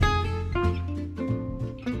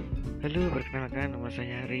Halo, perkenalkan nama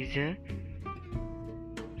saya Riza.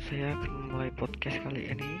 Saya akan memulai podcast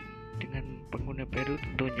kali ini dengan pengguna baru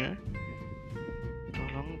tentunya.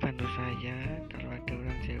 Tolong bantu saya kalau ada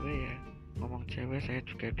orang cewek ya, ngomong cewek saya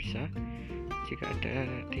juga bisa. Jika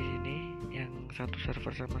ada di sini yang satu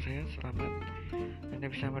server sama saya, selamat.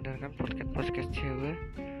 Anda bisa mendengarkan podcast cewek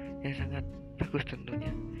yang sangat bagus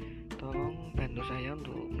tentunya. Tolong bantu saya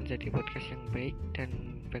untuk menjadi podcast yang baik dan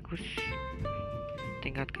bagus.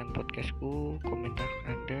 Tingkatkan podcastku, komentar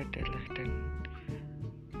Anda adalah dan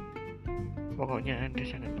pokoknya Anda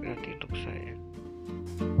sangat berarti untuk saya.